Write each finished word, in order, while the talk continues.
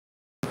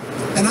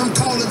And I'm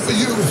calling for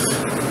you.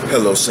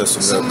 Hello,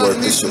 Central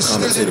Network. This your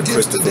commentator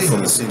Christopher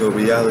from the Cino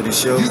Reality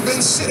Show. You've been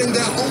sitting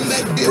there on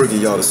that gift. Bringing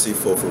y'all to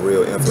C4 for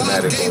real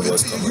informatic on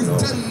what's coming on.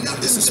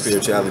 This is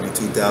Spirituality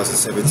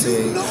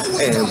 2017,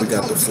 and we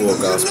got the full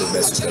gospel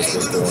message of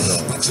what's going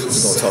on. We're going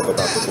to talk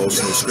about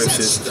devotional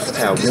scriptures,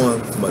 how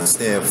one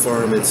must stand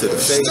firm into the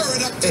faith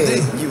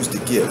and use the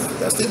gift,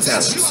 that's the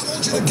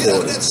talents,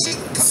 according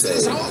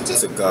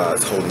to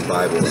God's holy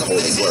Bible and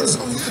holy word.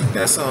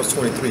 Now, Psalms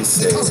 23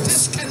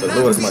 says, "The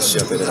Lord is my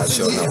shepherd, and I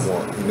shall not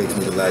want. He makes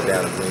me to lie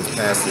down and brings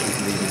pastures.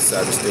 He leads me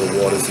beside the still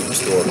waters. He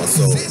restores my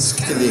soul.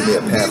 He leads me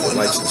a path of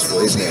righteousness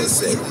for his name's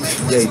sake.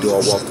 Yea, do I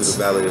walk through the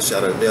valley of the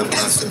shadow of death,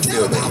 I shall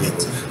fear no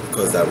evil,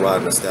 because thy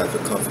rod and thy staff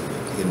will comfort me.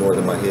 He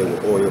anointed my head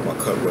with oil, my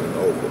cup running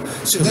over.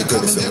 Surely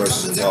goodness and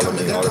mercy shall follow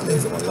me all the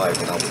days of my life,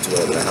 and I will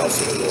dwell in the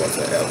house of the Lord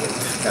forever."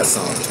 That's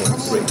Psalms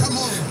 23.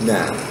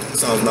 Now,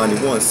 Psalms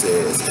 91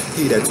 says,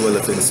 "He that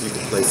dwelleth in the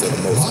secret place of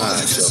the Most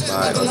High shall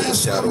abide under the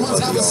shadow of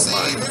the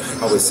Almighty.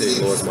 I will say,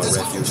 Lord is my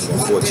refuge, my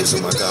fortress,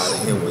 and my God,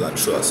 in him will I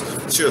trust.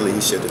 Surely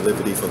he shall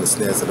deliver thee from the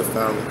snares of the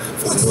fowler,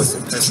 from the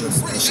noisome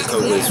pestilence. He shall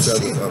cover his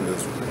feathers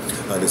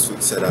under his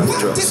feet set out of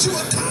trust."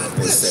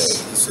 It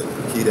says,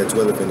 "He that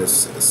dwelleth in the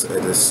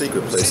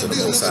secret place of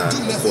the Most High,"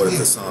 according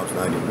to Psalms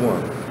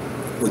 91,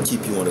 will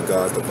keep you under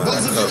God's divine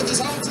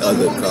covering,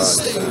 under God's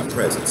divine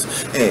presence.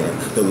 And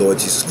the Lord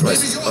Jesus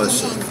Christ is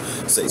ushering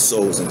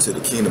souls into the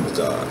kingdom of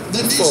God.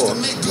 For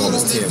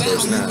Romans 10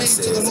 verse 9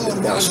 says,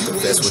 "If thou shalt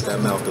confess with thy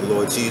mouth the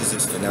Lord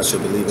Jesus, and thou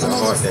shalt believe in thy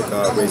heart that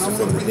God raised him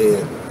from the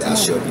dead, thou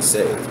shalt be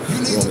saved."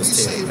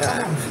 Romans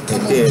 10:9.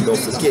 And then don't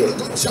forget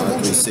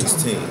John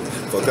 3:16.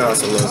 "For God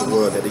so loved the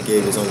world that he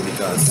gave his only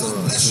begotten Son,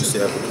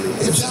 whosoever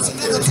believeth him shall not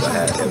perish but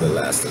have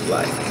everlasting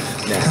life."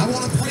 Now,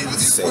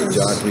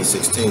 John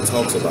 3:16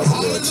 talks about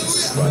the Lord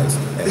Jesus Christ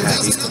and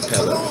how he's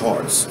compelling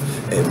hearts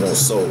and wants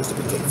souls to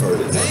be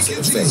converted unto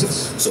the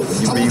faith. So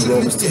when you read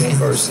Romans 10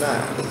 verse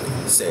 9,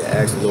 say,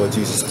 "Ask the Lord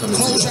Jesus to come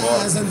into your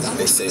heart."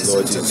 They say,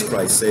 "Lord Jesus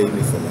Christ, save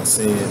me from my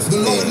sins,"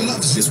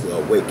 and this will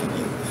awaken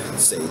you.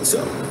 Say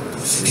so.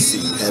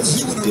 Receive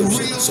heaven's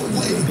redemption so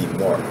you can be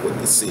marked with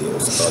the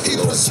seals of the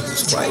Lord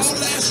Jesus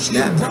Christ.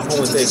 Now, I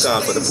want to thank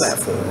God for the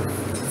platform,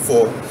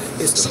 for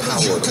it's the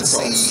power of the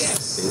cross.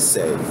 It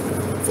said,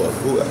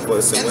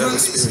 whoever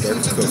spirit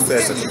that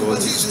confess that the Lord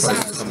Jesus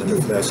Christ is coming in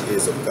the flesh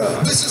is of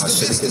God. For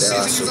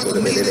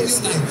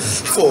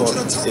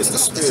it's the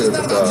Spirit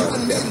of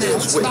God that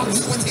bears witness.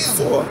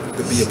 For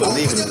to be a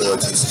believer in the Lord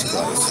Jesus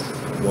Christ,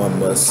 one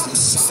must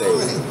say,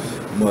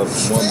 one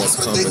must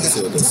come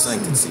into the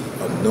sanctity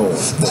of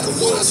knowing what the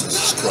Lord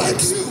Jesus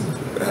Christ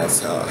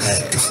has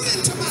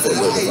for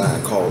your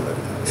divine calling,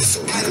 so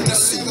you can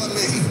receive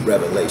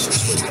revelations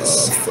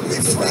for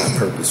your divine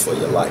purpose for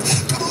your life.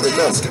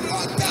 Remember,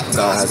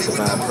 God has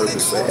divine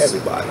purpose for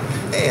everybody,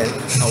 and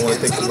I want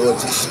to thank the Lord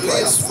Jesus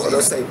Christ for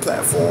the same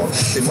platform,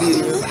 the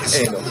media,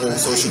 and the whole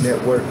social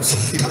network, so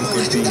people can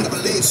be in tune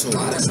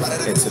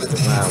into the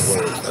divine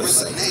word of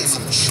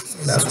sanctity.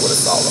 That's what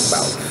it's all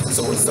about.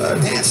 So it's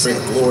bring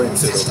glory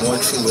to the one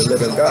true and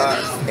living God,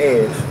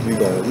 and we're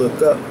going to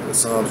look up with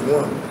Psalms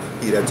 1.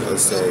 He that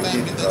does say,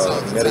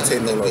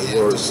 meditating on the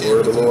word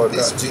of the Lord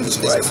God, Jesus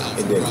Christ,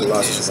 and then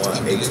Colossians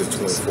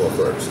 1:8-24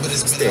 verse.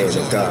 Stand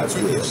in God's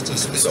will.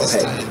 So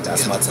hey,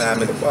 that's my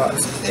time in the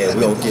box, and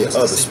we're gonna get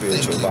other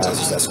spiritual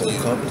advisors that's gonna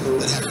come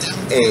through,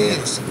 and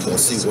we're gonna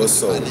see what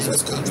souls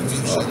that's gonna be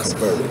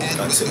converted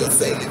unto the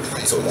faith.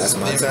 So that's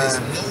my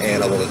time,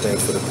 and I want to thank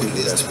for the people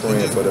that's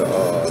praying for the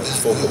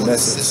focal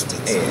message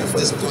and for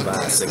the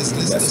divine sacred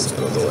message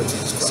of the Lord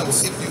Jesus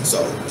Christ.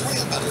 So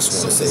I just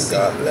want to say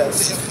God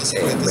bless,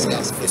 and man,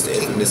 it's the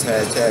infamous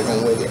hashtag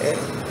on where you're at,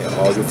 and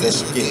all your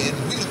folks get.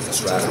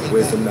 Strive for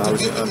wisdom,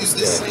 knowledge, and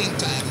understanding,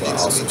 but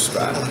also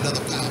strive to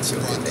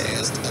your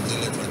dance.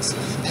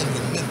 And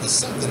remember,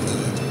 something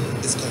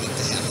good is going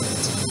to happen.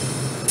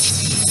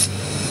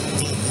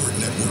 The Word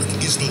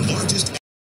Network is the largest